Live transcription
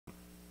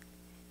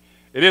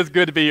It is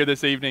good to be here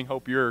this evening.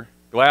 Hope you're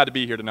glad to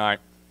be here tonight.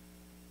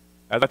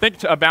 As I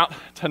think about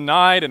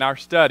tonight and our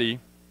study,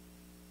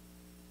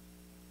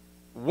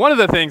 one of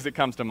the things that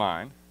comes to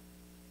mind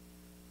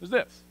is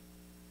this.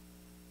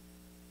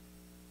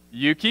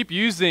 You keep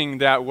using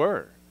that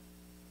word.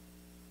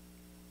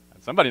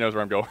 Somebody knows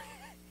where I'm going.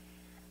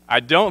 I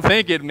don't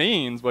think it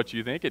means what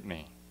you think it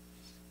means.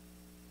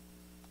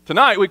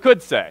 Tonight we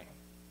could say,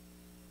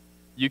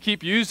 you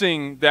keep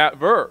using that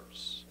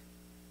verse.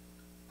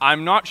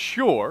 I'm not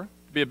sure,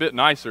 to be a bit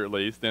nicer at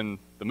least than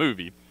the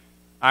movie,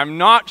 I'm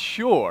not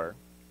sure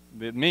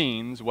it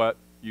means what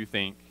you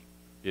think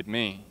it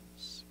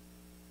means.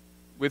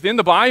 Within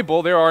the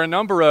Bible, there are a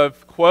number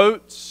of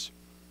quotes,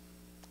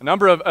 a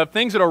number of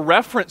things that are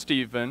referenced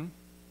even.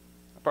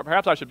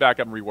 Perhaps I should back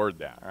up and reword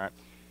that. All right?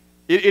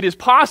 It is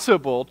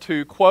possible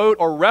to quote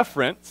or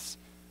reference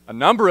a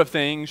number of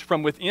things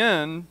from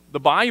within the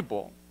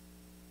Bible.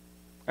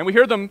 And we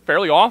hear them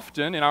fairly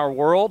often in our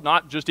world,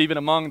 not just even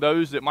among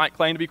those that might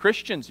claim to be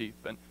Christians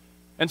even.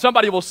 And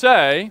somebody will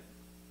say,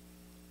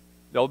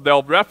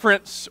 they'll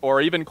reference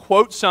or even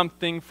quote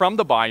something from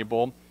the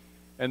Bible,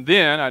 and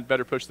then, I'd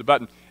better push the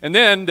button, and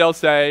then they'll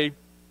say,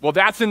 well,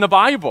 that's in the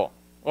Bible,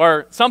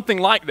 or something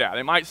like that.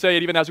 They might say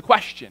it even as a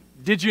question.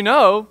 Did you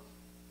know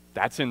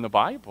that's in the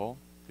Bible?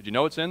 Did you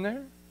know it's in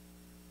there?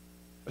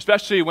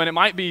 Especially when it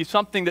might be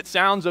something that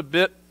sounds a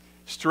bit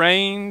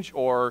strange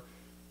or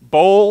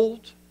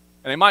bold,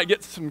 and they might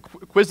get some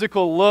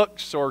quizzical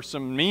looks or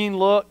some mean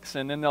looks,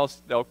 and then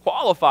they'll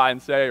qualify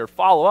and say, or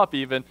follow up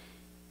even,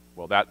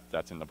 well,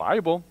 that's in the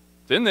Bible.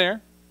 It's in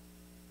there.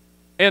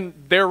 And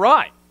they're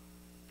right.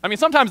 I mean,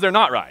 sometimes they're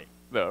not right,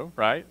 though,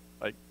 right?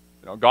 Like,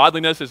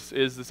 godliness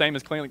is the same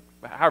as cleanliness,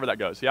 however that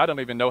goes. See, I don't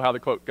even know how the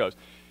quote goes.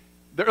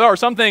 There are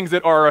some things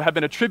that have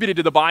been attributed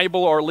to the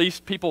Bible, or at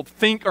least people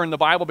think are in the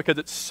Bible because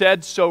it's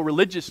said so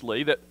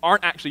religiously, that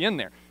aren't actually in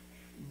there.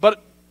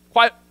 But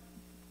quite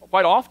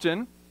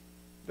often,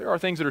 there are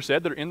things that are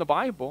said that are in the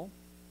Bible.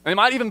 And they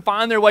might even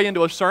find their way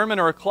into a sermon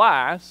or a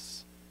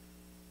class,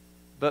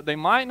 but they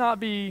might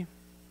not be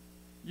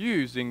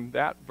using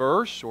that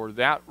verse or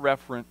that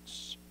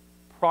reference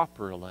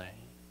properly.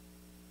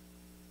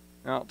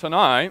 Now,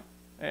 tonight,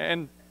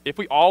 and if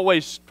we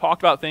always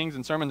talked about things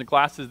in sermons and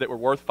classes that were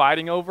worth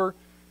fighting over,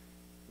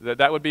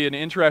 that would be an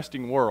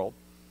interesting world.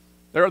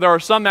 There are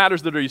some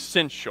matters that are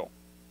essential,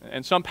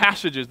 and some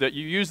passages that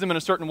you use them in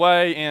a certain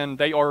way, and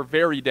they are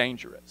very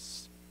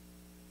dangerous.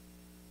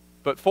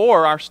 But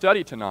for our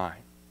study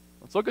tonight,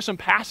 let's look at some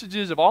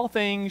passages of all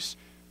things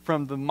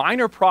from the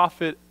minor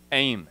prophet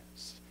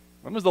Amos.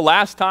 When was the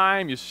last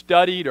time you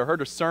studied or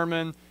heard a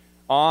sermon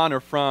on or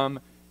from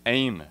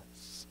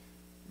Amos?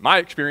 My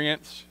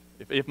experience,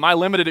 if my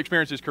limited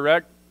experience is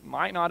correct,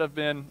 might have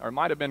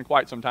been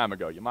quite some time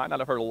ago. You might not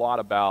have heard a lot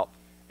about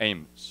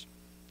Amos.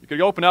 You could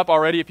open up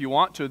already, if you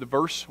want, to the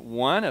verse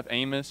 1 of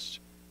Amos,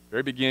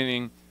 very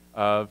beginning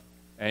of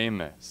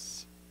Amos.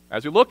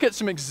 As we look at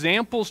some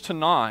examples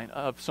tonight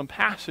of some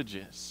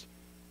passages,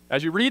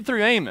 as you read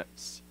through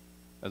Amos,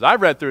 as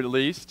I've read through it at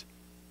least,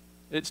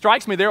 it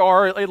strikes me there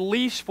are at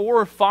least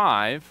 4 or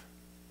 5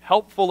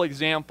 helpful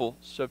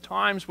examples of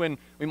times when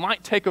we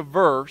might take a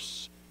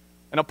verse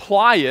and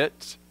apply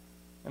it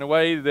in a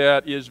way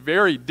that is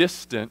very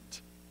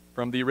distant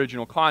from the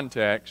original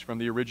context, from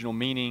the original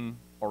meaning,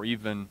 or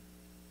even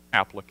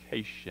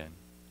application.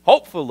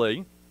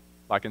 Hopefully,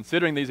 by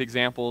considering these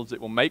examples,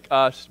 it will make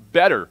us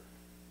better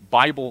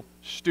Bible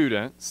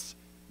students,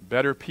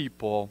 better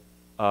people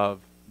of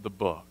the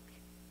book.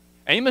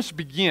 Amos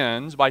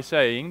begins by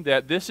saying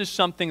that this is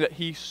something that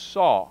he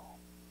saw.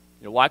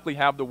 You'll likely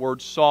have the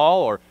word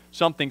saw or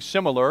something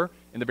similar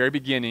in the very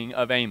beginning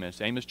of Amos.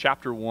 Amos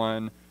chapter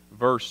 1,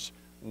 verse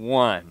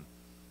 1.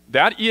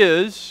 That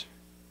is,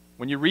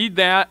 when you read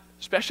that,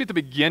 especially at the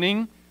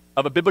beginning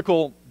of a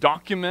biblical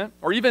document,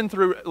 or even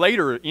through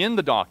later in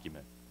the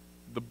document,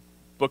 the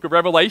book of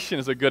Revelation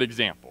is a good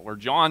example, where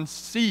John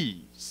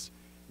sees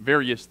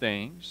various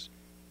things.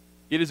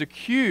 It is a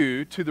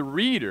cue to the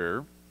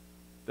reader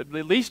that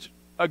at least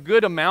a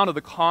good amount of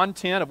the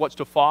content of what's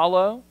to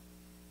follow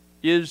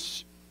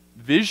is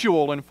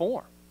visual in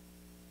form.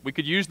 We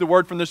could use the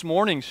word from this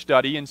morning's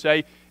study and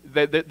say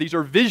that these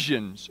are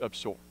visions of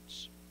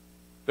sorts.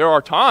 There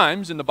are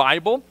times in the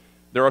Bible,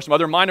 there are some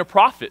other minor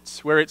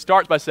prophets where it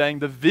starts by saying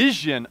the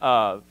vision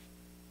of,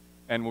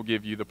 and we'll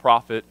give you the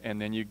prophet,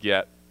 and then you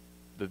get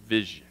the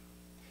vision.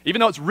 Even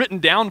though it's written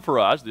down for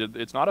us,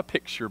 it's not a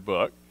picture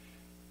book,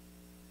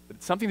 but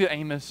it's something that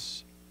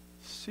Amos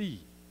sees.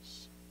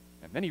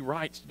 And then he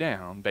writes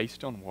down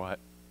based on what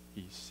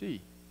he sees.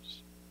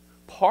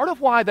 Part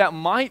of why that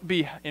might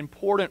be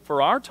important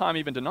for our time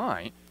even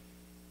tonight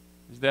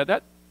is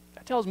that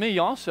tells me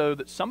also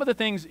that some of the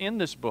things in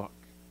this book,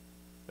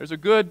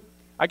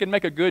 I can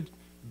make a good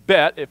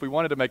bet if we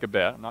wanted to make a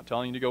bet. I'm not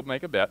telling you to go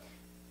make a bet,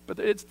 but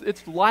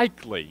it's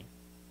likely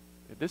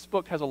that this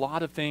book has a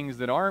lot of things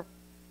that aren't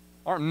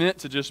meant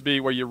to just be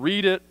where you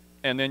read it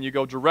and then you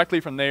go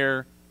directly from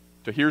there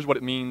to here's what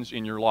it means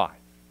in your life.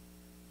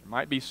 There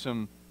might be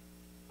some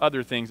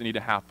other things that need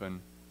to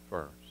happen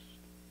first.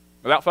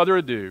 Without further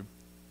ado,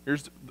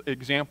 Here's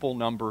example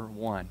number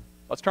 1.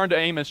 Let's turn to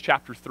Amos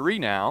chapter 3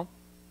 now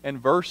and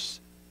verse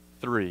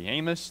 3.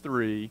 Amos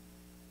 3,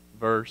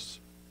 verse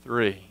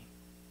 3.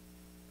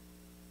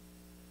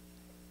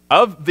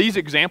 Of these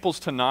examples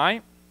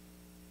tonight,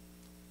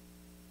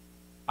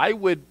 I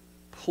would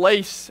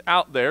place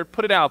out there,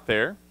 put it out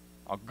there,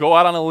 I'll go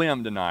out on a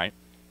limb tonight.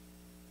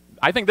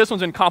 I think this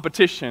one's in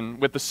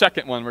competition with the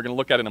second one we're going to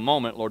look at in a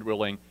moment, Lord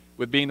willing,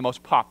 with being the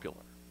most popular.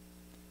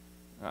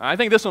 I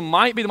think this one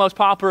might be the most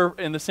popular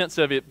in the sense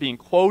of it being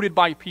quoted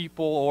by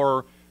people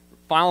or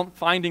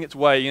finding its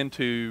way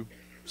into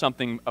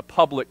something, a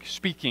public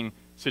speaking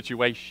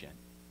situation.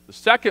 The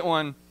second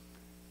one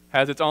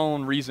has its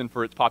own reason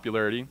for its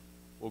popularity.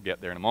 We'll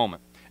get there in a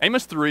moment.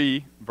 Amos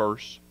 3,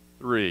 verse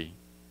 3.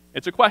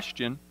 It's a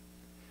question.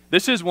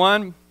 This is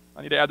one,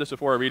 I need to add this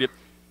before I read it.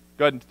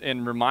 Go ahead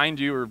and remind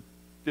you or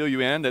fill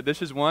you in that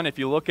this is one, if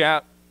you look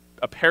at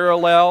a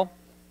parallel,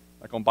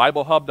 like on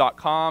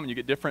BibleHub.com, and you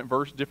get different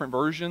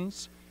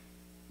versions.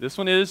 This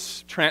one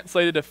is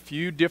translated a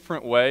few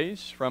different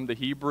ways from the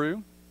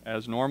Hebrew,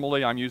 as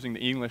normally I'm using the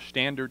English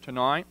Standard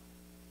tonight.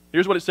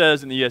 Here's what it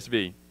says in the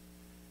ESV.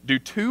 Do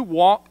two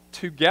walk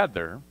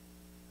together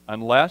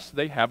unless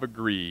they have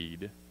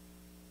agreed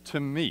to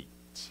meet?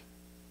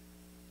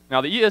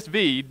 Now the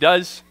ESV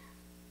does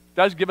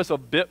give us a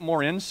bit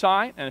more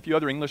insight and a few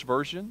other English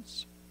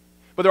versions.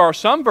 But there are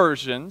some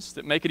versions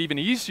that make it even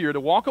easier to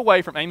walk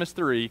away from Amos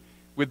 3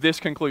 with this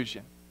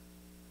conclusion,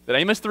 that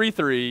Amos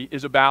 3:3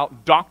 is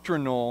about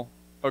doctrinal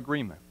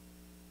agreement.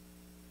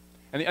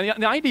 And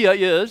the idea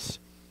is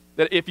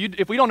that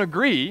if we don't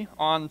agree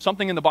on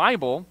something in the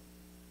Bible,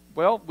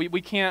 well,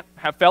 we can't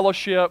have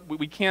fellowship,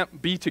 we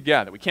can't be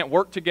together, we can't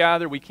work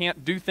together, we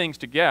can't do things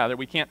together,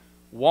 we can't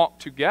walk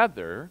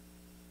together.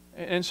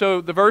 And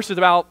so the verse is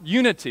about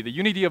unity, the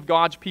unity of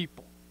God's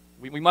people.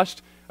 We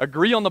must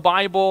agree on the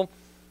Bible,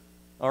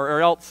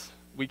 or else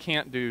we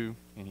can't do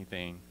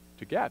anything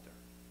together.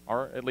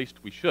 Or at least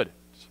we shouldn't.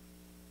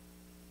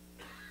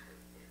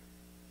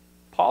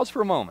 Pause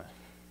for a moment.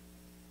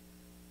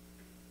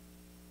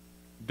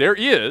 There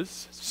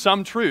is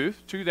some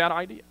truth to that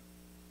idea.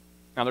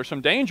 Now there's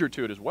some danger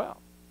to it as well.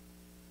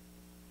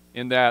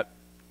 In that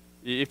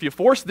if you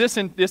force this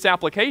in this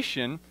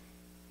application,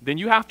 then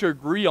you have to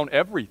agree on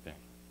everything,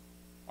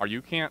 or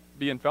you can't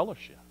be in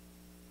fellowship.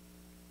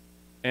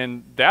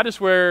 And that is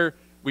where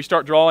we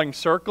start drawing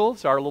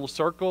circles, our little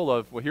circle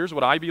of, well, here's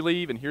what I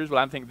believe, and here's what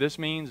I think this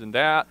means, and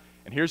that,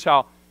 and here's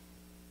how,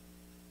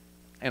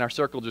 and our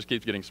circle just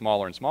keeps getting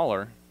smaller and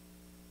smaller.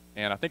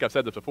 And I think I've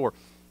said this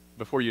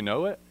before you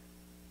know it,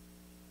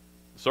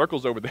 the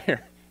circle's over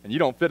there, and you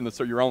don't fit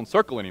in your own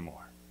circle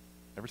anymore.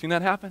 Ever seen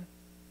that happen?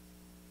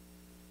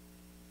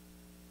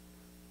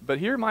 But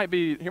here might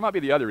be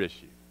the other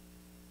issue.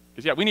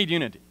 Because, yeah, we need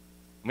unity.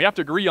 We have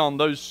to agree on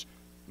those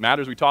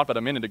matters we talked about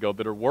a minute ago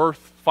that are worth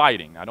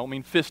fighting. I don't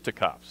mean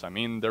fisticuffs. I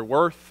mean they're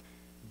worth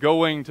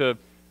going to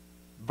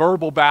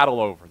verbal battle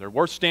over. They're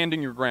worth standing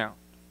your ground.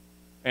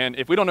 And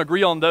if we don't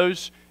agree on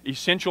those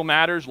essential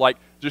matters, like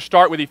just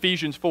start with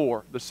Ephesians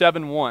 4, the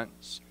 7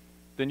 ones,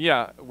 then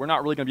yeah, we're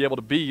not really going to be able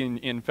to be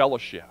in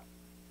fellowship.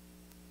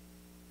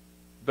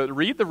 But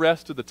read the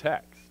rest of the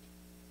text.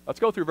 Let's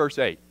go through verse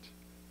 8.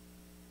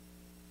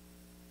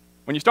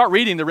 When you start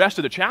reading the rest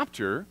of the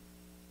chapter,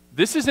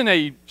 this is in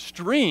a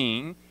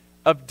string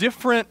of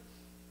different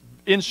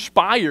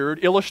inspired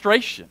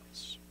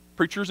illustrations.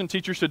 Preachers and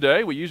teachers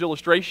today, we use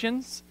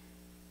illustrations.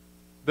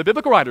 The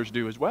biblical writers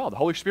do as well. The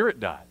Holy Spirit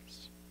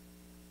does.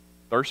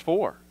 Verse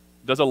 4.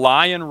 Does a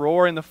lion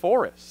roar in the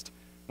forest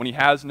when he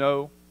has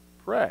no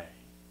prey?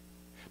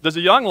 Does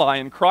a young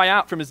lion cry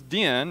out from his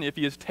den if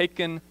he has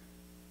taken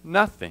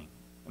nothing?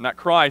 And that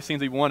cry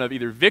seems to be one of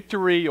either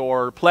victory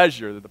or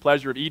pleasure, the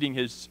pleasure of eating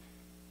his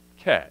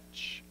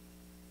catch.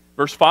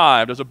 Verse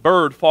 5. Does a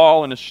bird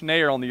fall in a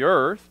snare on the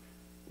earth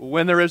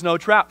when there is no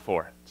trap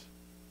for it?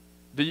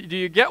 Do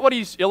you get what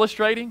he's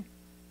illustrating?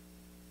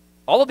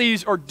 All of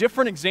these are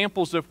different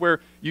examples of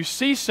where you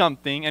see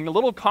something and a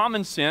little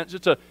common sense,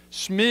 just a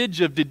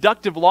smidge of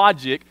deductive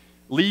logic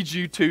leads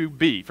you to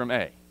B from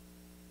A.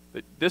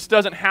 This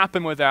doesn't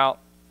happen without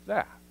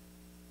that.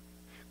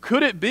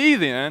 Could it be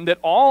then that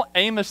all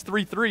Amos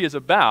 3:3 is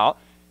about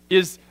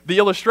is the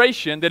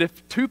illustration that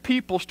if two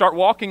people start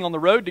walking on the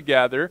road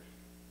together,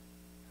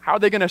 how are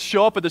they going to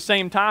show up at the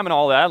same time and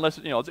all that? Unless,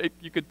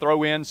 you could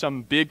throw in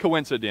some big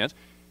coincidence.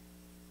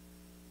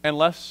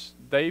 Unless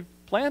they've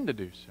planned to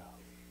do so.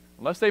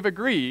 Unless they've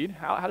agreed,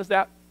 how does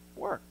that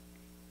work?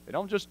 They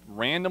don't just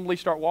randomly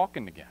start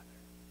walking together.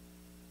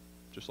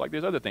 Just like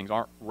these other things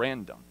aren't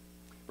random.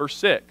 Verse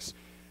 6.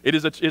 It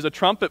is a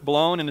trumpet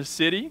blown in a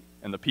city,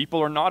 and the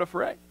people are not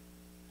afraid.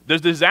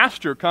 Does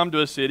disaster come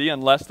to a city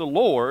unless the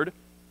Lord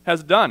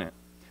has done it?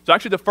 It's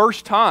actually the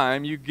first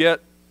time you get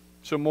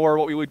some more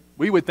what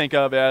we would think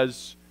of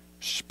as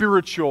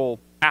spiritual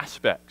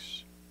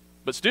aspects.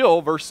 But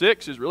still, verse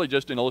 6 is really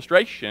just an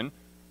illustration.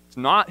 It's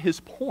not his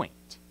point.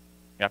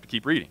 You have to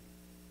keep reading.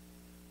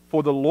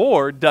 For the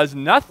Lord does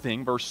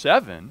nothing, verse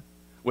 7,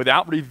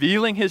 without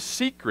revealing his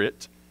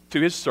secret to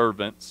his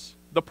servants,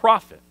 the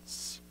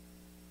prophets.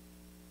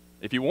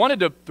 If you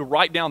wanted to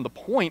write down the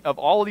point of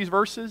all of these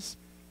verses,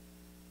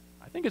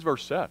 I think it's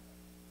verse 7.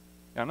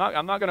 Now,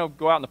 I'm not going to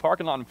go out in the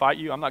parking lot and fight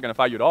you. I'm not going to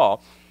fight you at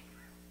all.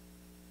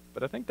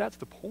 But I think that's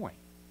the point.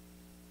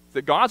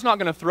 That God's not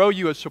going to throw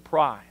you a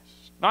surprise.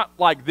 Not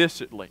like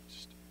this, at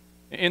least.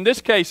 In this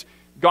case,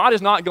 God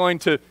is not going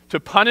to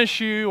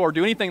punish you or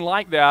do anything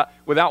like that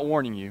without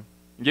warning you,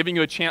 giving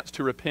you a chance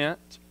to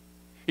repent.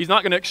 He's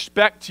not going to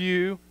expect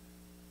you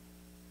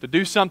to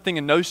do something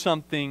and know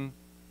something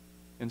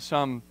in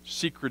some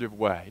secretive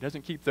way. He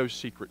doesn't keep those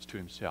secrets to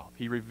himself.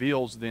 He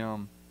reveals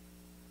them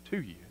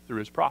to you through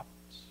his prophets.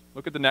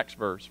 Look at the next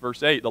verse.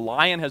 Verse 8, the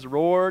lion has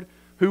roared,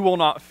 who will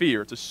not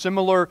fear? It's a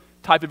similar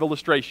type of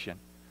illustration.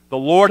 The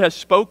Lord has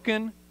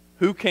spoken,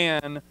 who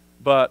can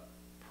but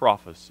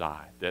prophesy?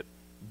 That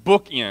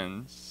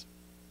bookends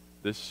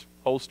this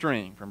whole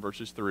string from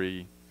verses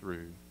 3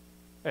 through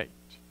 8.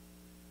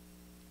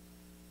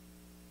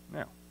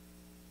 Now,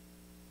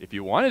 if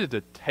you wanted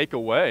to take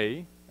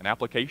away an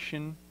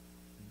application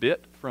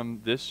bit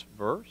from this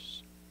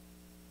verse,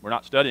 we're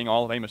not studying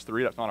all of Amos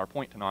 3, that's not our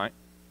point tonight,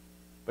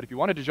 but if you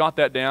wanted to jot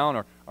that down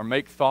or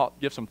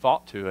give some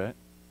thought to it,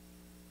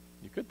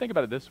 you could think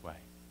about it this way.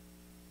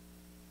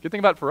 You could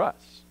think about it for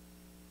us.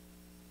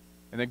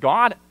 And that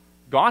God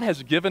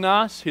has given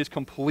us his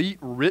complete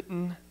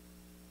written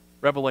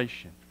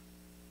revelation.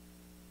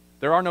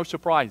 There are no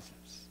surprises.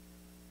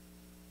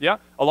 Yeah?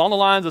 Along the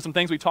lines of some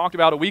things we talked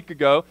about a week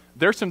ago,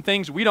 there's some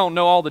things we don't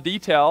know all the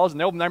details,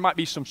 and there might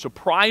be some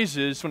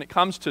surprises when it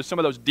comes to some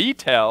of those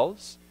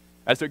details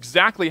as to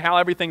exactly how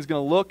everything's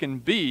going to look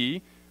and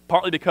be,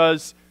 partly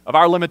because of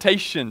our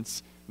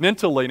limitations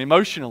mentally and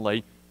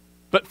emotionally.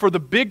 But for the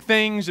big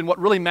things and what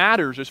really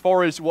matters as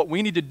far as what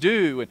we need to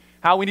do and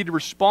how we need to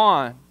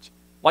respond,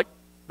 like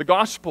the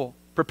gospel,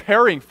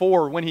 preparing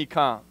for when he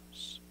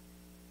comes,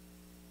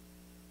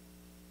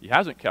 he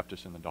hasn't kept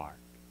us in the dark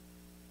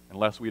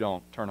unless we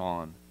don't turn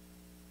on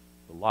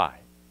the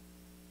light.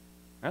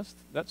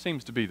 That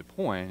seems to be the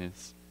point,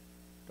 is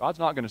God's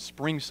not going to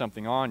spring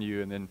something on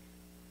you and then,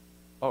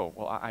 oh,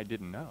 well, I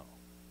didn't know.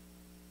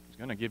 He's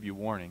going to give you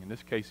warning, in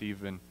this case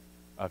even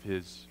of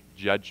his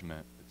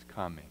judgment that's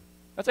coming.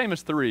 That's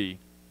Amos 3,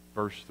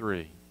 verse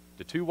 3.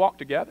 The two walk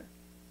together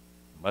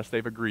unless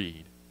they've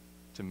agreed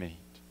to meet.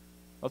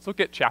 Let's look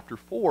at chapter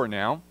 4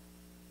 now.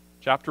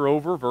 Chapter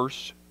over,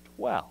 verse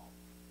 12.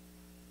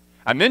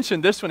 I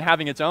mentioned this one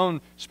having its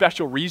own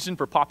special reason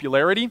for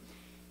popularity.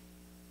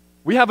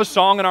 We have a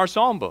song in our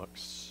psalm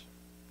books.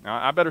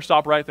 Now, I better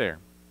stop right there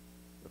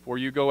before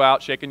you go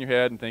out shaking your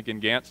head and thinking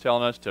Gantt's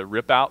telling us to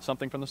rip out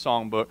something from the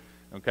songbook.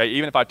 Okay,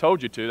 even if I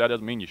told you to, that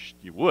doesn't mean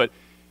you would.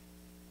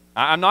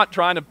 I'm not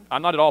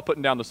at all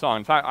putting down the song.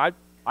 In fact,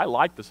 I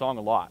like the song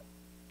a lot.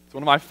 It's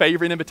one of my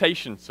favorite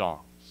invitation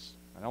songs.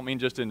 I don't mean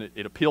just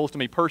it appeals to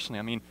me personally.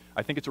 I mean,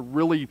 I think it's a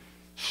really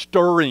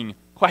stirring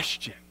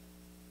question,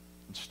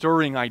 and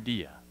stirring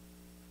idea.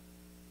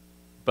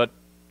 But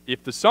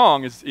if the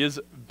song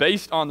is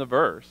based on the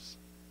verse,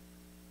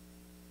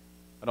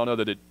 I don't know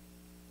that it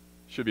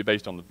should be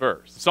based on the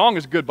verse. The song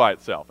is good by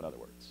itself, in other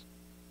words.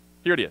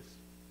 Here it is.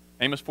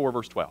 Amos 4,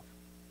 verse 12.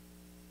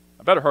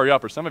 I better hurry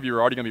up, or some of you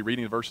are already going to be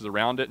reading the verses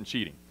around it and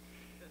cheating.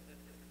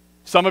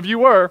 Some of you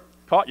were.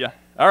 Caught you.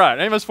 All right,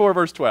 Amos 4,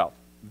 verse 12.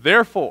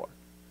 Therefore,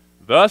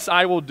 thus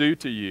I will do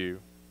to you,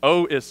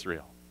 O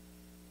Israel,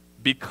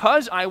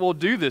 because I will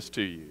do this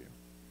to you,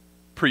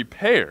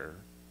 prepare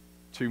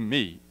to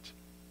meet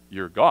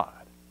your God,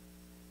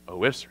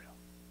 O Israel.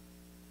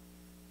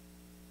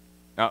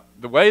 Now,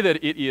 the way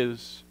that it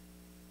is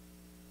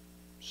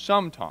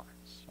sometimes,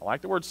 I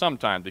like the word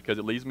sometimes because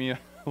it leaves me a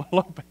little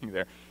opening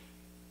there,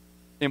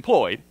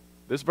 employed,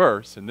 this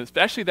verse, and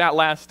especially that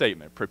last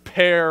statement,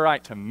 prepare,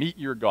 right, to meet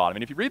your God. I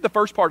mean, if you read the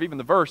first part of even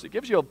the verse, it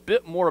gives you a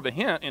bit more of a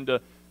hint into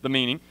the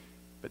meaning,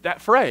 but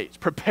that phrase,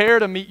 prepare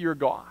to meet your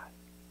God,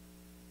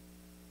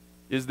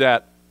 is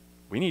that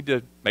we need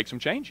to make some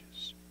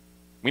changes.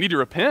 We need to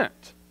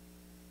repent.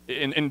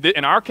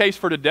 In our case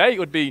for today, it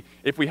would be,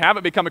 if we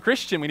haven't become a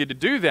Christian, we need to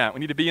do that. We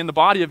need to be in the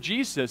body of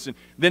Jesus, and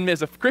then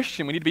as a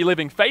Christian, we need to be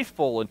living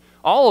faithful and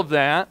all of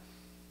that,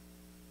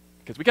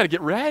 because we got to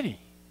get ready.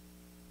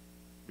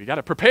 We got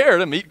to prepare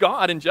to meet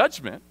God in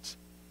judgment.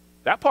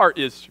 That part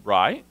is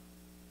right.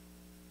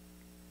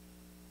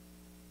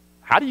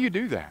 How do you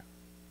do that?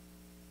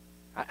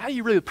 How do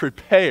you really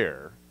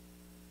prepare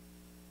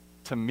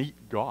to meet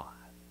God?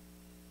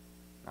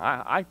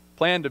 I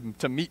plan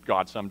to meet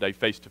God someday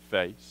face to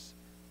face.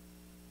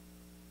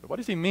 But what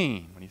does he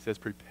mean when he says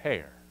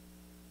prepare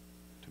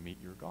to meet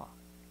your God?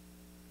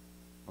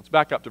 Let's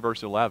back up to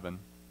verse 11.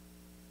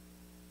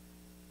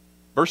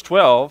 Verse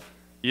 12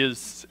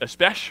 is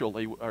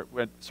especially, or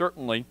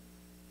certainly,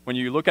 when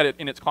you look at it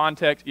in its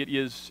context, it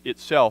is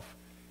itself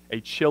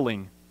a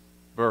chilling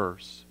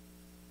verse.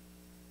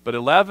 But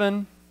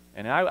 11,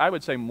 and I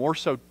would say more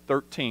so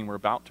 13, we're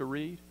about to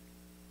read,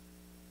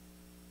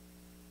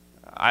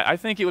 I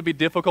think it would be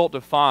difficult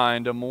to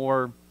find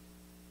to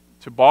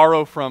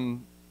borrow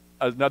from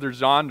another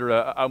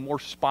genre, a more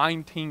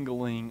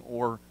spine-tingling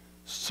or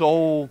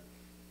soul-chilling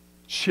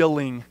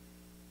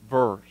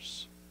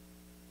verse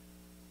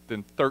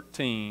then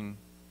 13,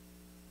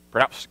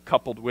 perhaps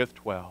coupled with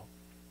 12.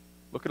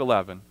 Look at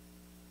 11.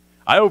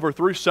 I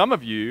overthrew some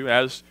of you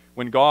as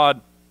when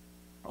God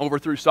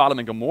overthrew Sodom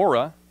and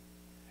Gomorrah,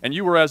 and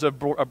you were as a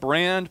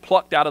brand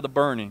plucked out of the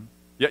burning,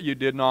 yet you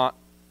did not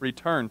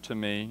return to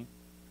me.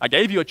 I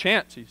gave you a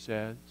chance, he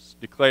says,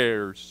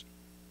 declares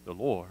the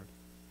Lord.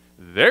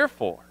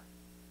 Therefore,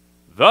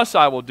 thus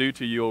I will do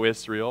to you, O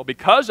Israel,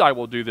 because I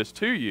will do this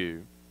to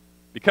you,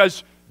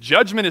 because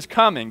judgment is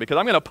coming, because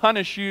I'm going to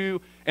punish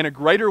you in a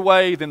greater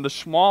way than the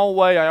small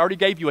way. I already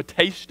gave you a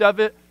taste of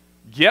it.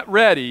 Get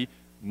ready.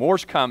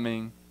 More's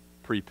coming.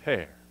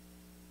 Prepare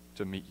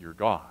to meet your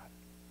God,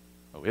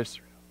 O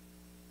Israel.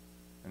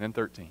 And then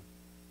 13.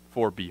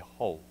 For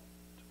behold,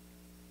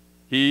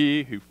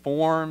 he who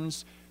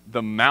forms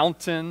the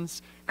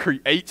mountains,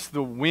 creates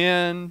the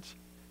wind,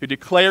 who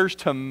declares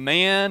to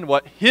man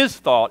what his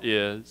thought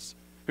is,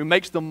 who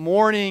makes the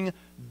morning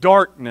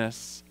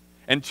darkness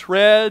and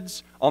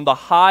treads on the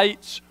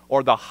heights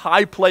or the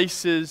high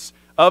places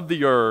of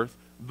the earth,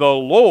 the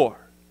Lord,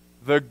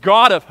 the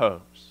God of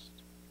hosts,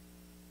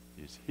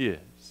 is his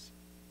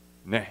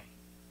name.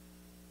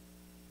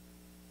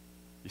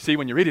 You see,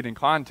 when you read it in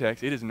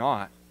context, it is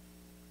not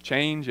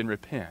change and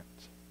repent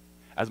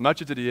as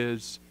much as it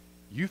is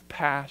you've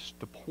passed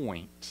the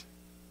point.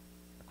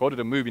 I quoted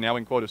a movie, now we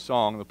can quote a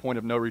song, the point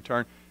of no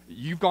return.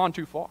 You've gone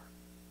too far.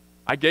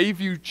 I gave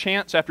you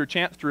chance after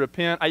chance to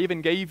repent. I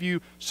even gave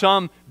you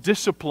some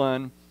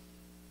discipline.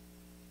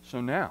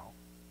 So now,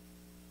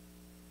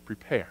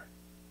 prepare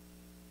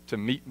to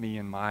meet me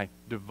in my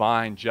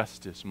divine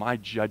justice. My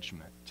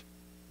judgment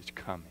is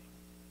coming.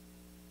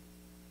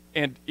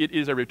 And it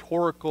is a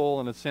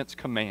rhetorical, in a sense,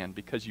 command,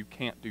 because you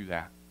can't do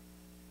that.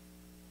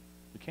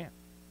 You can't.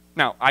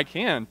 Now, I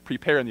can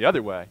prepare in the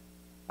other way.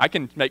 I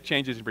can make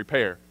changes and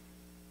prepare.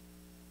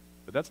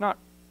 But that's not,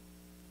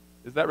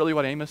 is that really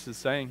what Amos is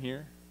saying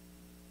here?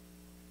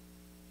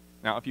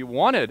 Now, if you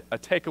wanted a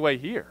takeaway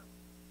here,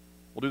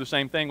 we'll do the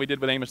same thing we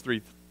did with Amos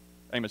 3.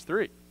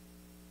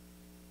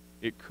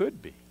 It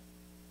could be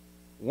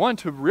one,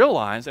 to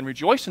realize and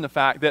rejoice in the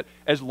fact that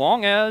as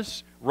long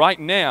as right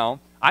now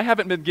we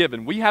haven't been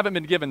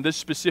given this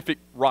specific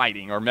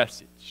writing or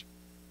message.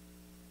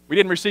 We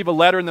didn't receive a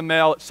letter in the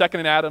mail at Second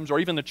and Adams or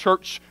even the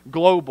church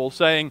global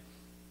saying,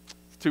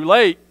 it's too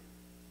late.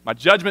 My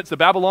judgments, the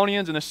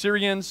Babylonians and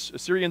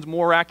Assyrians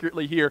more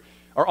accurately here,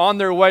 are on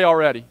their way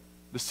already.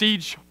 The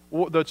siege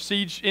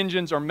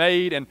engines are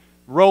made and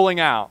rolling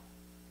out.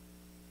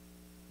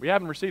 We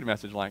haven't received a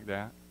message like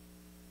that.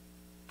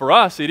 For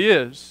us, it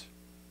is.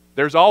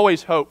 There's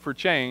always hope for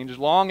change as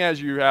long as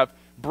you have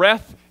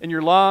breath in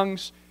your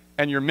lungs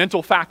and your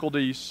mental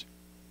faculties.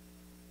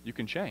 You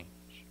can change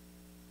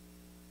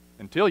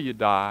until you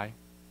die,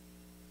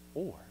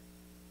 or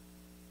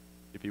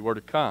if he were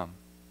to come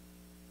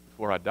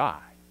before I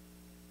die.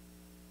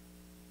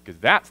 Because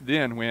that's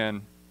then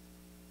when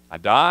I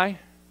die,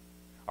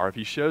 or if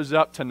he shows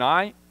up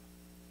tonight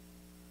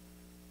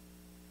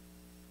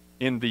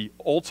in the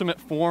ultimate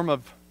form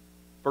of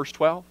verse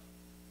 12,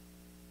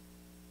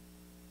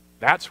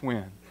 that's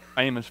when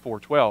Amos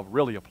 4:12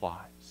 really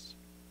applies.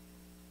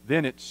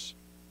 Then it's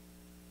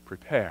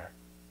prepare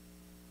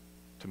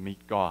to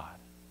meet God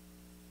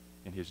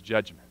in his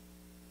judgment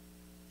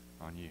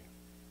on you.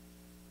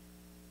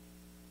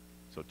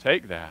 So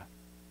take that,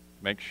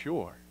 make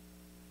sure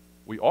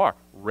we are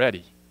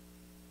ready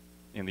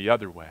in the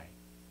other way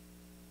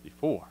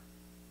before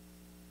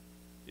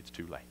it's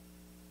too late.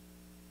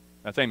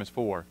 That's Amos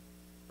 4,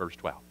 verse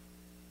 12.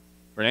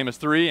 We're in Amos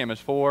 3, Amos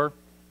 4.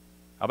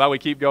 How about we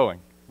keep going?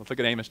 Let's look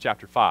at Amos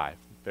chapter 5,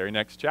 very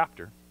next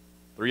chapter,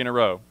 3 in a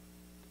row.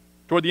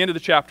 Toward the end of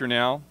the chapter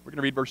now, we're going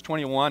to read verse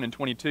 21 and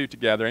 22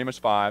 together. Amos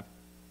 5,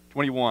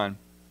 21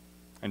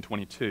 and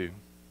 22.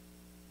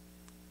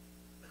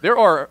 There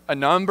are a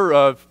number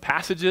of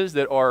passages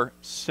that are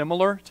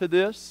similar to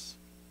this.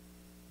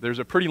 There's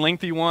a pretty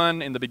lengthy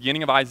one in the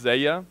beginning of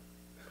Isaiah.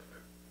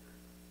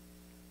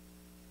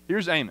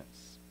 Here's Amos.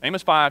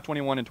 Amos 5,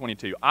 21 and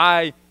 22.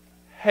 I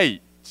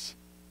hate,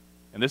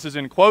 and this is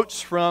in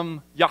quotes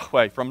from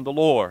Yahweh, from the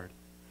Lord.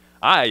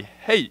 I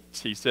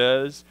hate, he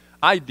says,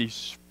 I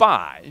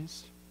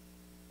despise.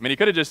 I mean, he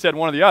could have just said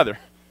one or the other.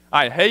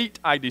 I hate,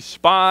 I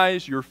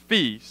despise your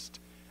feast,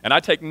 and I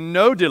take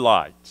no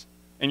delight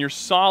in your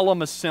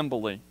solemn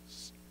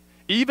assemblies.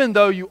 Even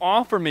though you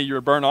offer me your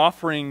burnt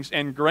offerings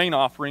and grain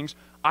offerings,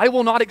 I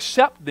will not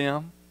accept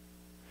them.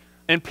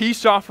 And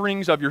peace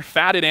offerings of your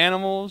fatted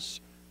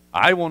animals,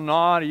 I will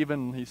not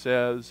even, he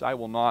says, I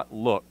will not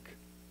look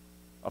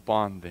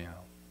upon them.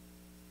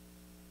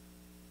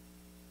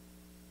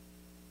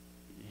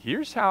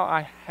 Here's how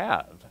I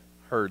have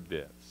heard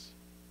this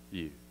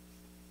used.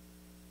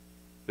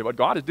 That what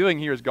God is doing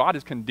here is God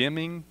is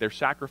condemning their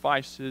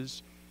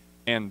sacrifices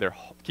and their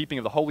keeping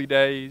of the holy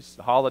days,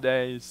 the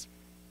holidays,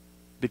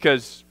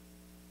 because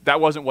that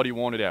wasn't what he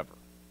wanted ever.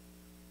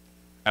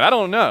 And I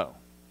don't know.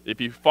 If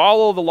you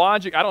follow the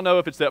logic, I don't know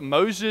if it's that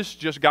Moses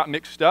just got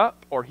mixed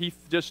up or he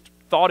just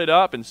thought it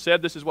up and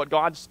said this is what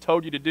God's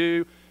told you to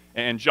do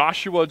and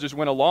Joshua just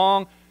went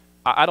along.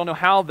 I don't know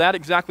how that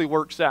exactly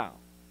works out.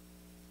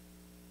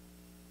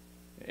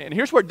 And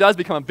here's where it does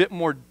become a bit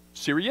more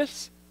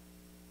serious.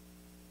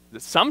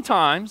 That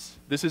sometimes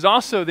this is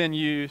also then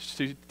used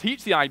to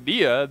teach the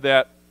idea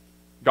that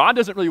God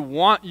doesn't really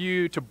want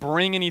you to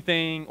bring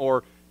anything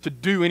or to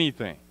do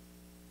anything.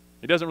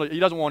 He doesn't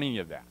want any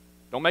of that.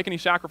 Don't make any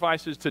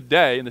sacrifices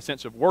today in the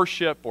sense of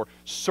worship or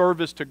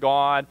service to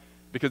God,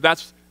 because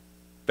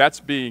that's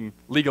being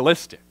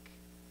legalistic,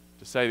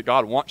 to say that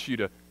God wants you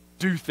to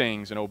do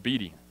things in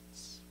obedience.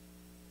 Is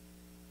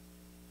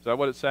that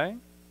what it's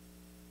saying?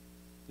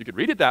 You could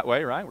read it that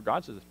way, right? Where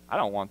God says, I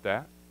don't want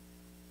that.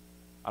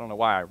 I don't know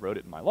why I wrote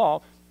it in my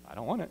law. I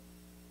don't want it.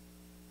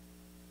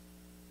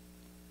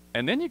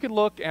 And then you could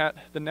look at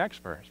the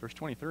next verse, verse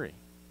 23.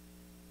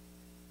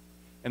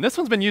 And this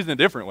one's been used in a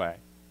different way.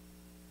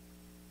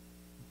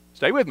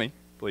 Stay with me,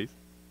 please.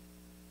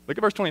 Look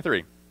at verse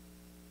 23.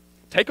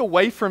 Take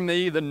away from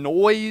me the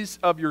noise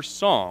of your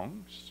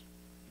songs.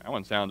 That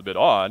one sounds a bit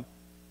odd.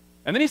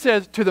 And then he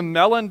says, to the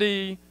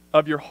melody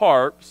of your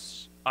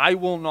harps, I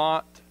will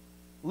not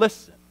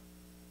listen.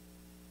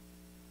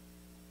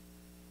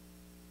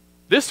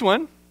 This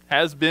one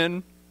has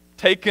been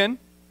taken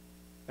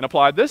and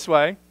applied this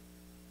way.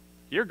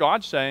 Here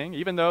God's saying,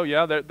 even though,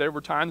 there were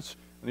times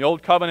in the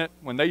Old Covenant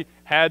when they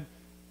had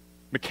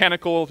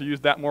mechanical, to use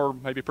that more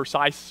maybe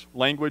precise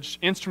language,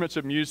 instruments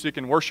of music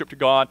and worship to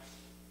God,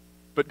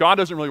 but God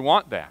doesn't really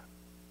want that.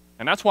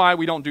 And that's why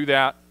we don't do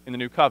that in the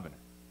New Covenant,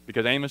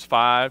 because Amos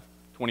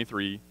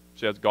 5:23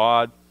 says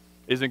God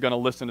isn't going to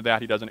listen to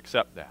that. He doesn't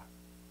accept that.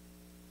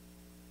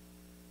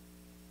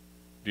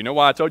 Do you know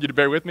why I told you to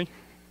bear with me?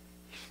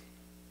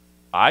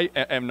 I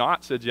am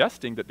not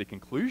suggesting that the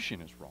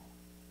conclusion is wrong.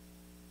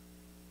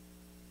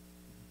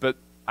 But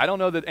I don't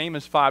know that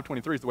Amos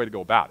 5:23 is the way to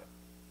go about it.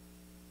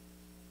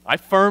 I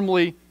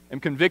firmly am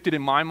convicted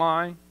in my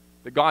mind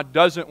that God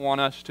doesn't want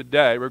us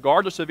today,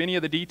 regardless of any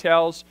of the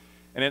details,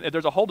 and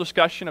there's a whole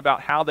discussion about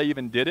how they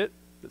even did it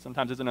that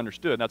sometimes isn't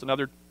understood. That's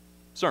another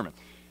sermon.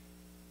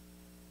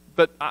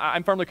 But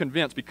I'm firmly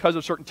convinced, because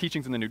of certain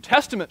teachings in the New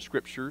Testament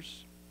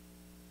scriptures,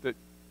 that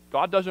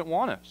God doesn't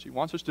want us. He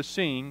wants us to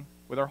sing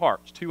with our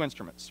hearts. Two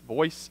instruments,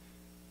 voice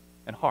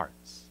and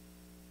hearts.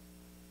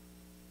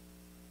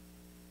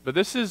 But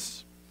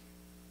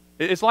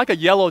it's like a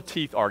yellow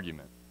teeth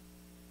argument.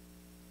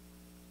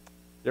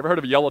 You ever heard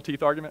of a yellow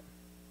teeth argument?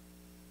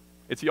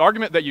 It's the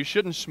argument that you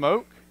shouldn't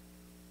smoke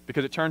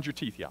because it turns your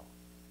teeth yellow.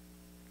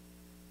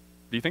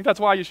 Do you think that's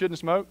why you shouldn't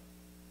smoke?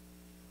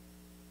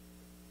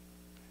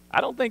 I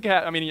don't think,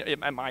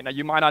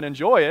 you might not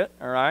enjoy it,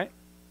 all right?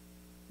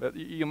 But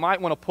you might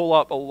want to pull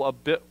up a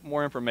bit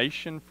more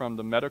information from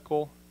the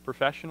medical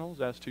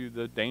professionals as to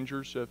the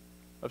dangers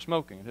of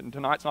smoking. And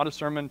tonight's not a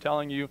sermon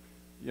telling you,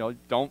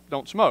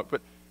 don't smoke. But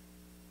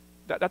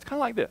that's kind of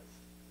like this.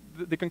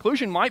 The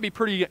conclusion might be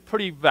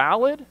pretty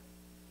valid.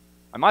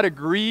 I might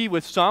agree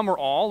with some or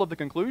all of the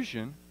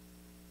conclusion.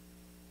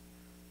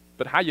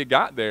 But how you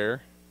got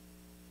there,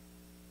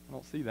 I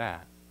don't see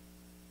that.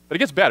 But it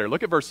gets better.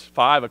 Look at verse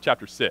 5 of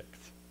chapter 6.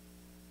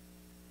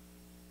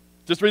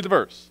 Just read the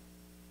verse.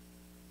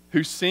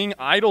 Who sing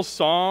idle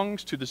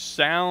songs to the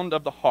sound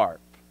of the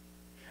harp,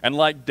 and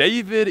like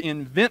David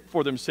invent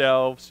for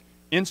themselves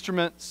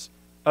instruments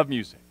of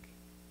music.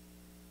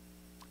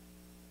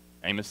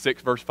 Amos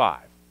 6, verse 5.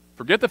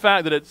 Forget the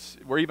fact that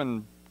we're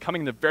even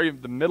coming to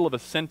the middle of a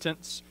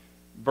sentence,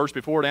 verse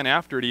before it and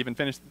after it, even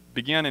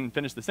begin and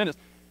finish the sentence.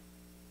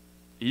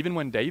 Even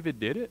when David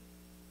did it,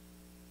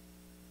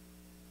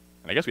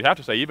 and I guess we have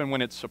to say, even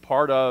when it's a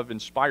part of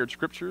inspired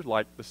scriptures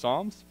like the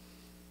Psalms,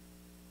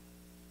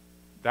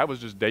 that was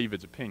just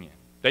David's opinion.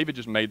 David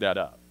just made that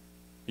up.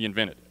 He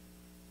invented it.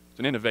 It's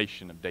an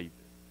innovation of David.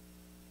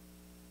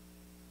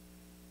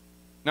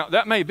 Now,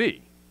 that may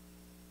be.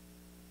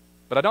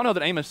 But I don't know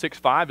that Amos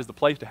 6:5 is the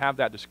place to have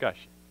that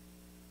discussion.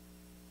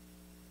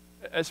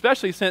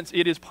 Especially since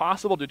it is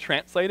possible to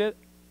translate it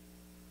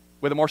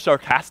with a more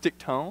sarcastic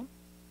tone,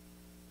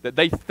 that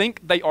they think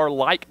they are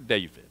like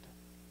David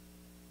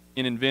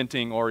in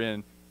inventing or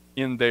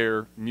in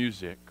their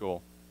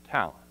musical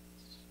talents.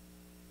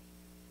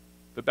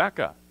 But back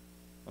up.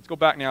 Let's go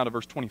back now to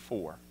verse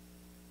 24,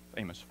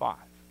 Amos 5.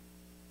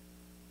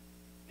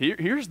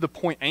 Here's the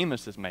point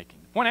Amos is making.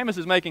 The point Amos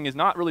is making is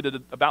not really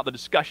about the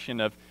discussion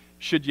of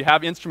should you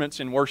have instruments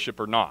in worship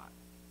or not.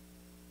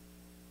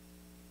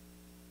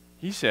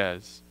 He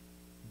says,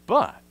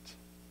 but,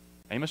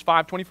 Amos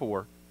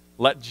 5:24,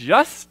 let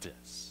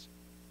justice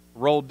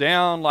roll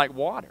down like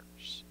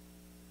waters.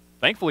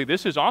 Thankfully,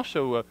 this is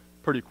also a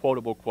pretty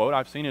quotable quote.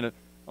 I've seen it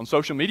on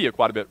social media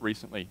quite a bit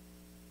recently.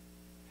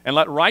 And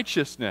let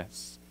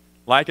righteousness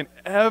like an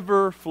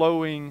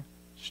ever-flowing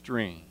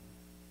stream.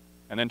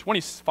 And then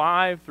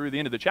 25 through the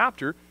end of the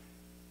chapter,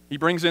 he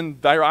brings in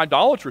their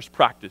idolatrous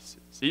practices.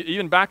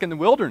 Even back in the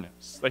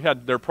wilderness, they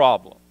had their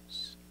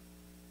problems.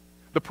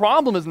 The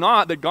problem is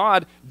not that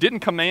God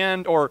didn't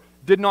command or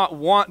did not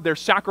want their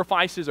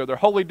sacrifices or their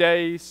holy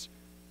days.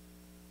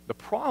 The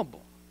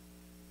problem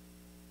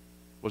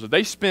was that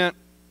they spent,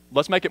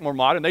 let's make it more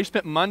modern, they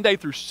spent Monday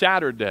through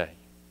Saturday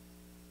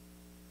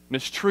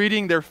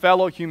mistreating their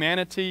fellow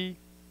humanity,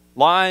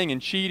 lying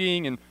and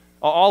cheating and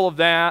all of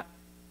that.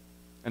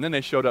 And then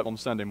they showed up on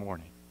Sunday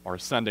morning or a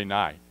Sunday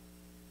night.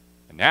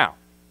 And now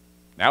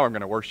I'm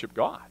going to worship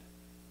God,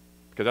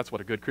 because that's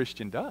what a good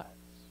Christian does,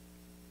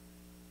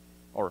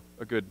 or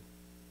a good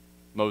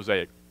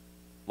Mosaic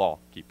law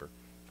keeper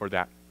for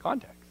that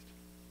context.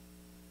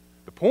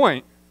 The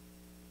point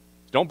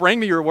is, don't bring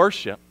me your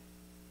worship.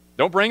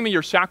 Don't bring me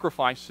your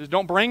sacrifices.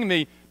 Don't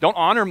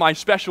honor my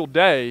special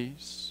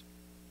days.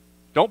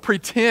 Don't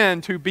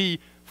pretend to be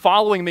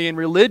following me and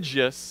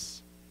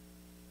religious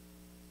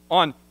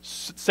on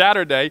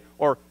Saturday,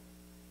 or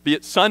be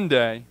it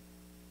Sunday,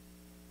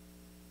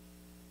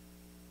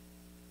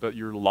 but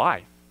your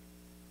life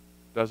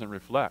doesn't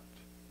reflect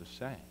the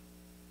same.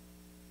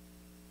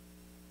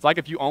 It's like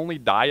if you only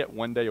diet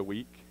one day a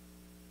week,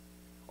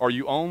 or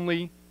I'm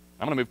going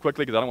to move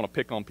quickly because I don't want to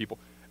pick on people,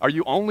 or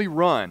you only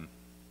run.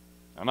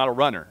 I'm not a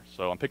runner,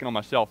 so I'm picking on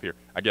myself here,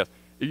 I guess.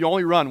 If you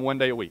only run one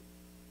day a week,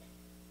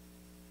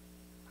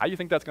 how do you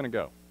think that's going to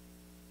go?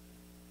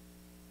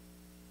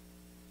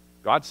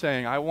 God's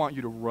saying, I want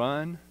you to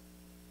run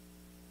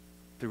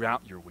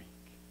throughout your week.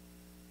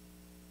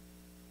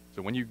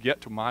 So when you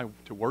get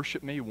to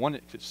worship me, one,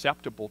 it's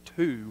acceptable.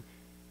 Two,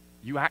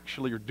 you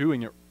actually are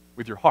doing it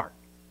with your heart.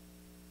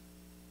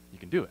 You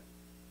can do it.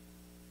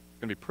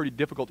 It's going to be pretty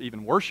difficult to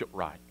even worship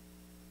right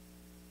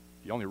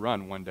if you only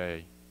run one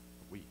day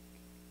a week.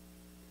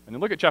 And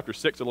then look at chapter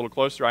 6 a little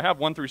closer. I have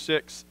 1 through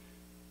 6.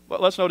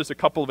 But let's notice a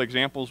couple of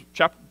examples.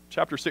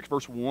 Chapter 6,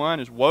 verse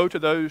 1 is, woe to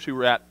those who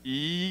are at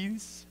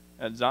ease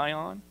at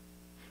Zion.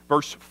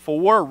 Verse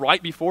 4,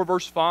 right before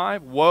verse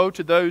 5, woe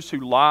to those who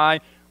lie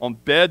on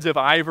beds of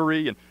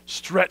ivory and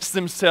stretch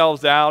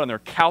themselves out on their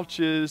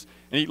couches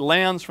and eat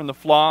lambs from the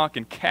flock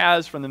and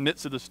calves from the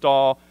midst of the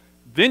stall.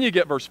 Then you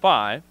get verse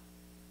 5,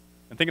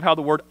 and think of how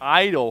the word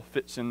idol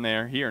fits in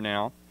there here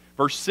now.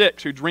 Verse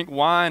 6, who drink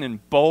wine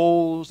in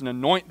bowls and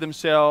anoint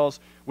themselves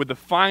with the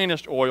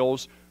finest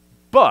oils.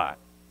 But,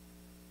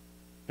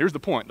 here's the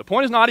point. The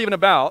point is not even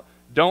about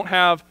don't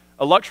have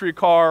a luxury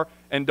car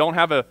and don't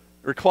have a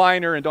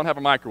recliner and don't have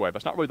a microwave.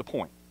 That's not really the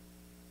point.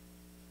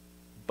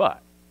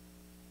 But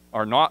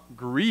are not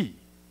grieved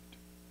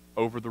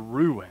over the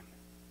ruin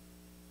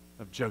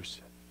of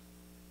Joseph,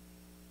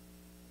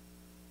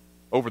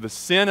 over the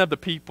sin of the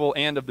people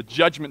and of the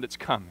judgment that's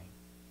coming.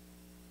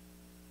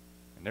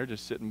 And they're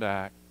just sitting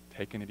back,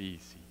 taking it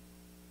easy.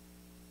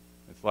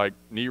 It's like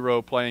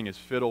Nero playing his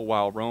fiddle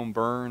while Rome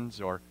burns,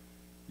 or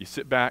you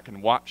sit back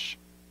and watch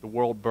the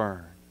world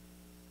burn.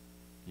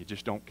 You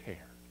just don't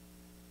care.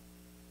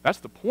 That's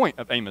the point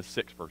of Amos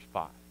 6, verse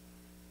 5.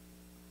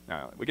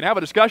 Now, we can have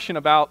a discussion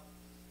about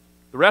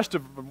the rest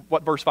of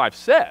what verse 5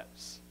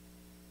 says,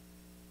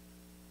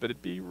 but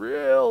it'd be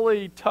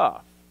really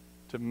tough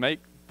to make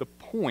the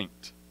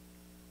point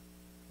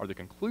or the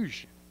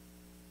conclusion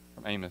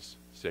from Amos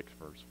 6,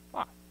 verse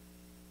 5.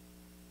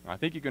 Now, I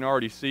think you can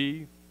already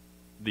see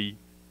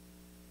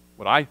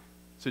what I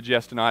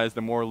suggest tonight is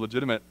the more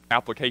legitimate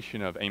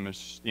application of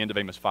Amos, the end of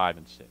Amos 5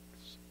 and 6,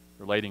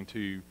 relating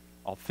to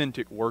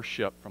authentic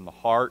worship from the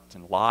heart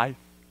and life,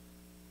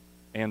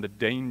 and the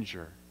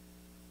danger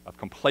of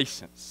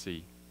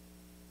complacency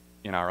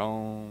in our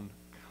own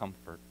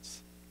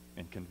comforts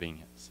and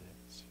conveniences.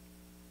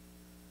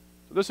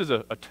 So this is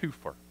a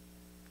twofer.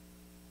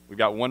 We've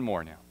got one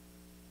more now.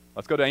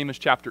 Let's go to Amos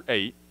chapter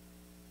 8.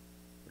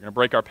 We're going to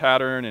break our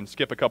pattern and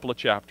skip a couple of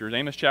chapters.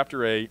 Amos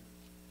chapter 8.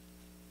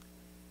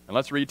 And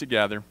let's read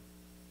together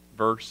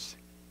verse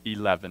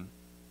 11.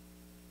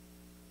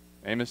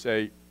 Amos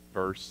 8,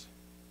 verse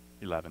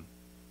 11.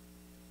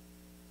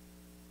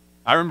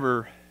 I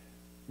remember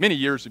many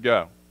years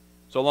ago,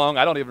 so long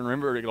I don't even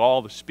remember at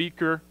all the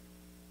speaker.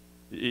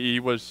 He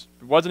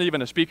wasn't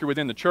even a speaker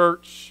within the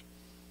church,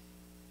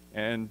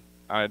 and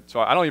so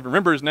I don't even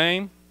remember his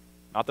name.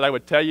 Not that I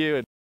would tell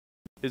you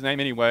his name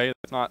anyway.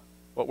 That's not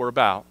what we're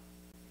about.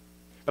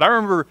 But I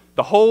remember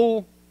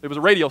it was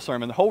a radio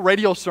sermon. The whole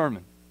radio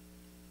sermon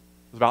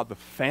was about the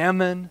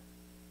famine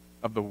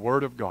of the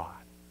Word of God.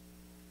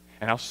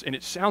 And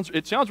it sounds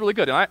really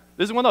good. And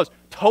this is one of those.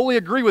 Totally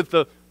agree with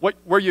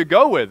where you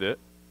go with it.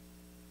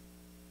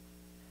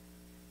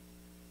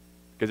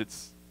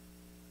 Because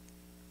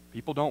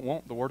people don't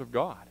want the Word of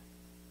God.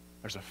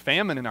 There's a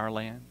famine in our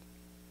land.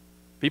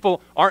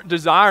 People aren't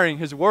desiring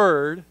His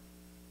Word.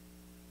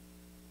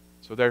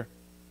 So they're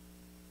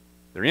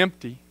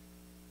empty.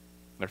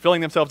 They're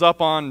filling themselves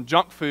up on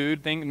junk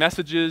food,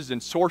 messages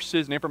and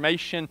sources and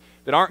information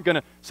that aren't going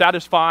to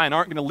satisfy and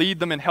aren't going to lead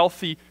them in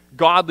healthy,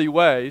 godly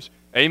ways.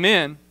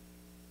 Amen.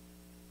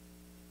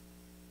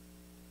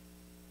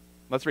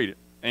 Let's read it.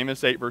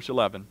 Amos 8, verse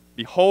 11.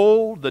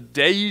 Behold, the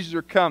days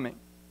are coming.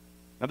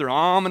 Another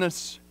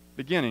ominous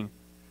beginning.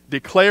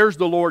 Declares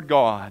the Lord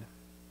God,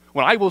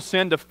 when I will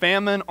send a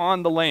famine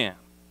on the land.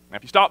 Now,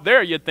 if you stop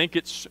there, you'd think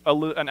it's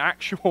an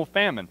actual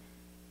famine.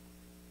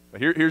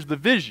 But here's the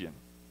vision.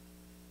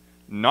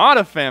 Not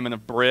a famine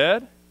of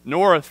bread,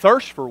 nor a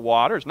thirst for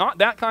water. It's not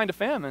that kind of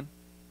famine.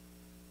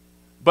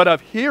 But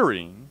of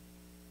hearing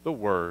the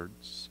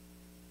words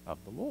of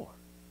the Lord.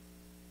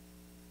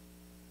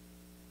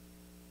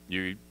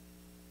 The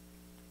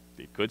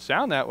It could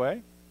sound that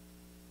way.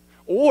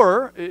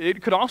 Or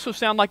it could also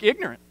sound like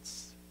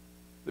ignorance.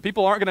 The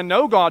people aren't going to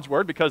know God's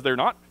word because they're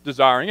not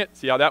desiring it.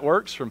 See how that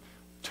works? From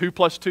 2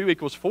 plus 2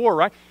 equals 4,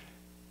 right?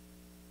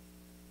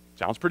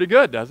 Sounds pretty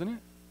good, doesn't it?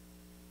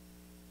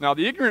 Now,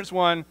 the ignorance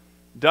one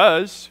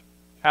does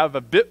have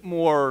a bit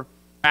more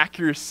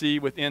accuracy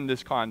within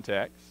this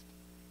context.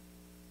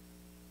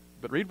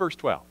 But read verse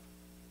 12.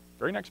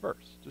 Very next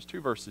verse. Just 2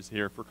 verses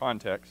here for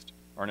context,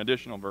 or an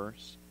additional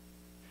verse.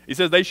 He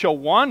says, they shall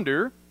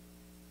wander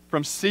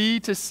from sea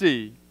to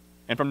sea,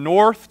 and from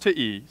north to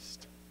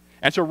east,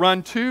 and shall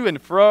run to and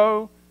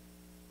fro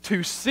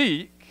to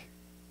seek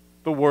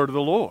the word of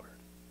the Lord.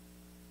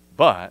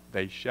 But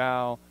they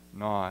shall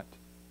not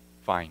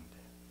find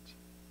it.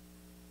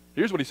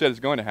 Here's what he said is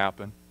going to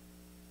happen.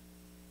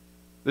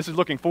 This is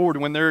looking forward to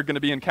when they're going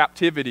to be in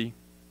captivity.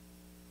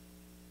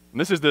 And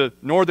this is the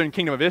northern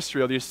kingdom of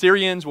Israel. The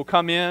Assyrians will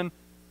come in.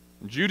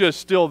 Judah is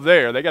still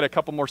there. They got a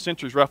couple more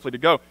centuries roughly to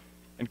go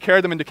and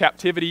carry them into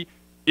captivity.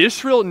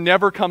 Israel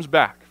never comes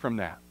back from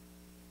that.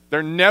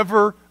 They're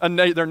never a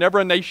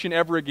nation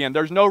ever again.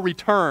 There's no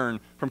return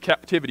from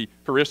captivity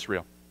for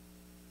Israel.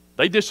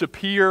 They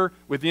disappear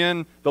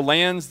within the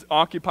lands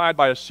occupied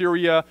by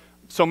Assyria.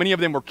 So many of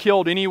them were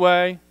killed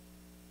anyway.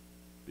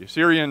 The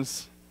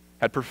Assyrians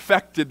had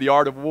perfected the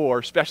art of war,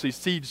 especially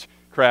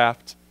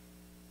siegecraft.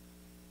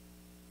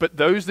 But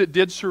those that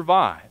did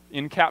survive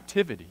in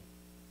captivity,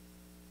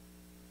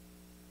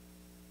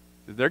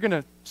 they're going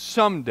to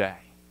someday,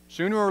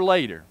 sooner or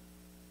later,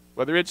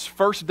 whether it's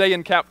first day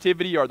in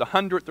captivity or the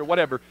 100th or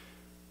whatever,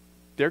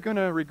 they're going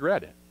to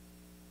regret it.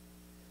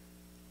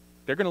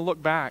 They're going to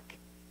look back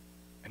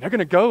and they're going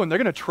to go and they're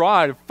going to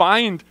try to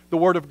find the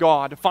Word of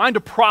God, to find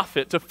a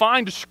prophet, to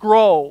find a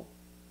scroll.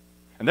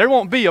 And there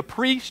won't be a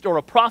priest or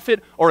a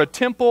prophet or a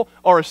temple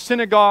or a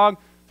synagogue.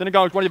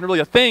 Synagogues weren't even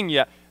really a thing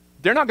yet.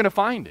 They're not going to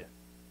find it.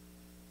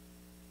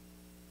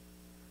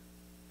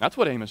 That's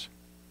what Amos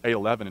 8,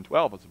 11, and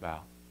 12 was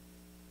about.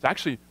 It's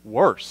actually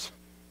worse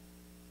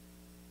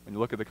when you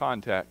look at the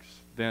context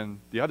than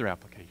the other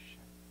application.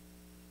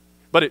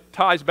 But it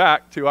ties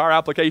back to our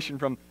application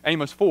from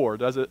Amos 4,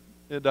 doesn't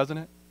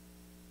it?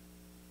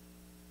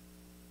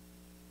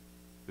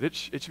 It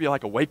should be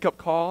like a wake-up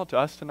call to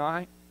us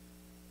tonight.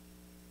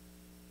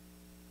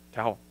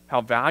 How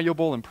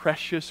valuable and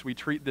precious we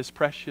treat these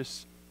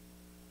precious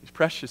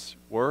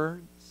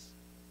words.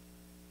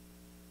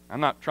 I'm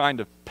not trying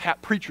to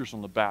pat preachers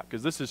on the back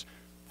because this is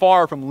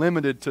far from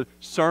limited to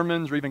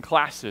sermons or even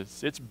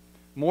classes. It's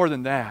more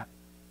than that.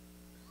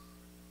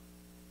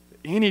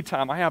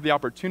 Anytime I have the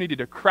opportunity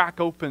to crack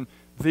open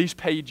these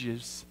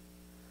pages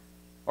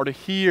or to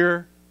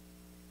hear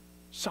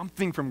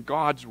something from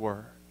God's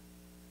Word,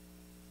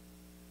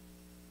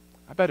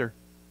 I better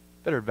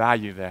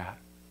value that,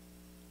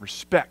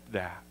 respect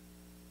that.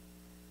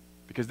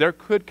 Because there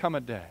could come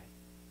a day,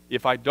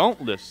 if I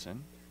don't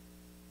listen,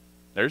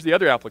 there's the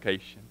other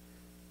application,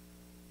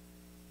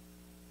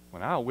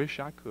 when I wish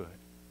I could.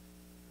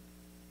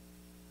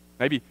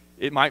 Maybe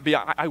it might be,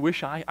 I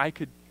wish I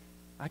could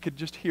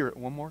just hear it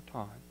one more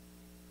time.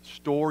 The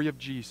story of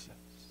Jesus.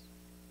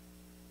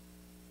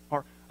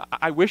 Or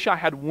I wish I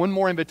had one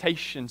more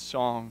invitation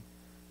song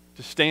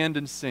to stand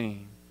and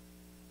sing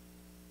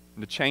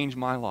and to change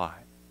my life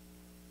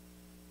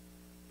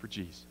for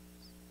Jesus.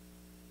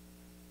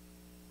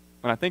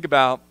 When I think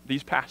about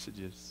these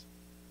passages,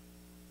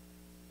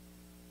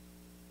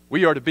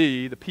 we are to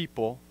be the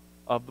people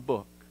of the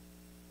book.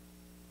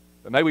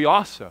 But may we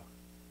also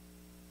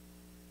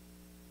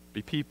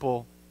be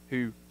people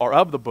who are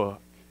of the book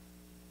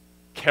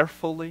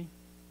carefully,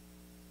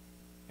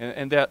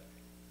 and that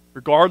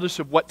regardless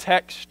of what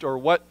text or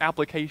what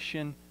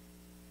application,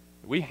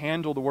 we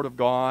handle the Word of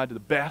God to the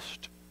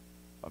best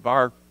of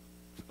our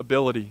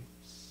abilities.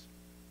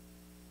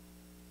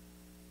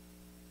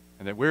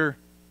 And that we're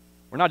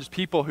not just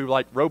people who,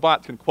 like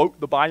robots, can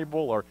quote the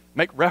Bible or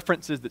make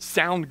references that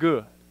sound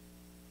good.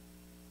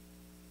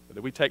 But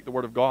that we take the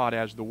Word of God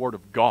as the Word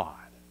of God.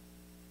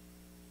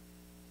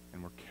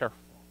 And we're careful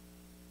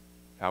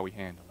how we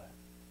handle it.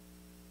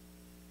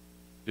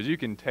 Because you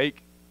can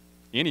take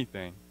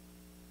anything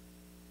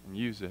and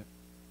use it.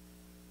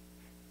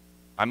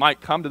 I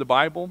might come to the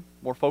Bible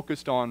more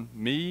focused on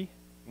me and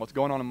what's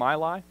going on in my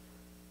life.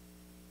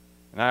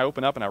 And I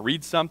open up and I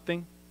read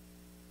something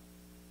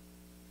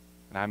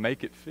and I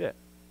make it fit.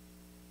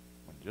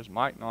 It just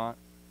might not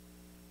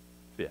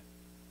fit.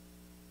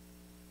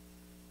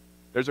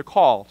 There's a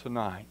call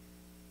tonight.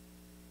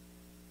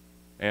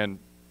 And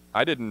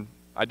I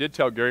did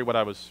tell Gary what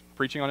I was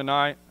preaching on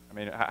tonight. I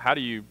mean, how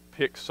do you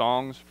pick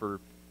songs for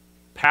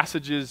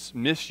passages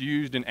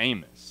misused in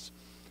Amos?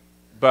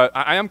 But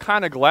I am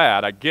kind of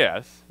glad, I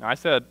guess. Now, I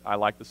said I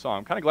like the song.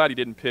 I'm kind of glad he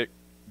didn't pick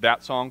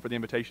that song for the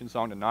invitation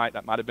song tonight.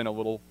 That might have been a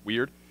little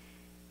weird.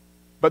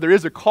 But there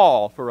is a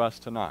call for us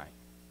tonight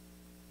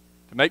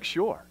to make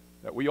sure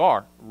that we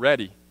are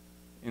ready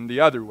in the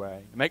other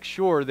way. To make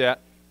sure that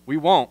we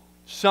won't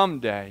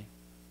someday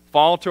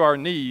fall to our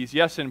knees,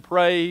 yes, in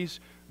praise,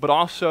 but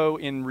also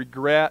in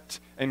regret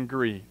and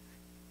grief.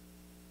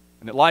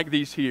 And that like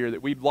these here,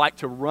 that we'd like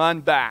to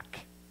run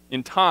back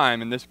in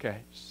time in this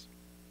case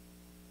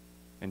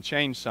and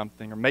change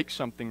something or make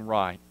something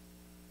right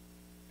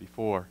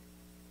before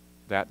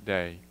that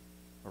day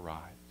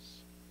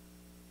arrives.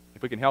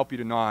 If we can help you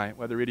tonight,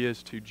 whether it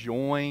is to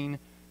join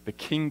the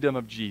kingdom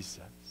of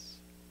Jesus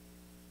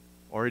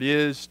or it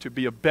is to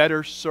be a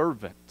better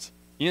servant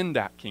in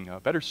that kingdom, a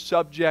better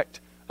subject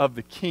of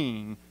the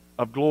King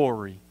of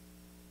glory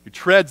who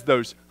treads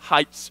those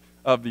heights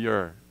of the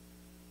earth,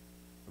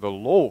 the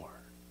Lord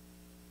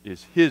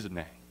is His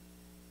name,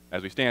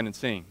 as we stand and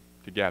sing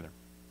together.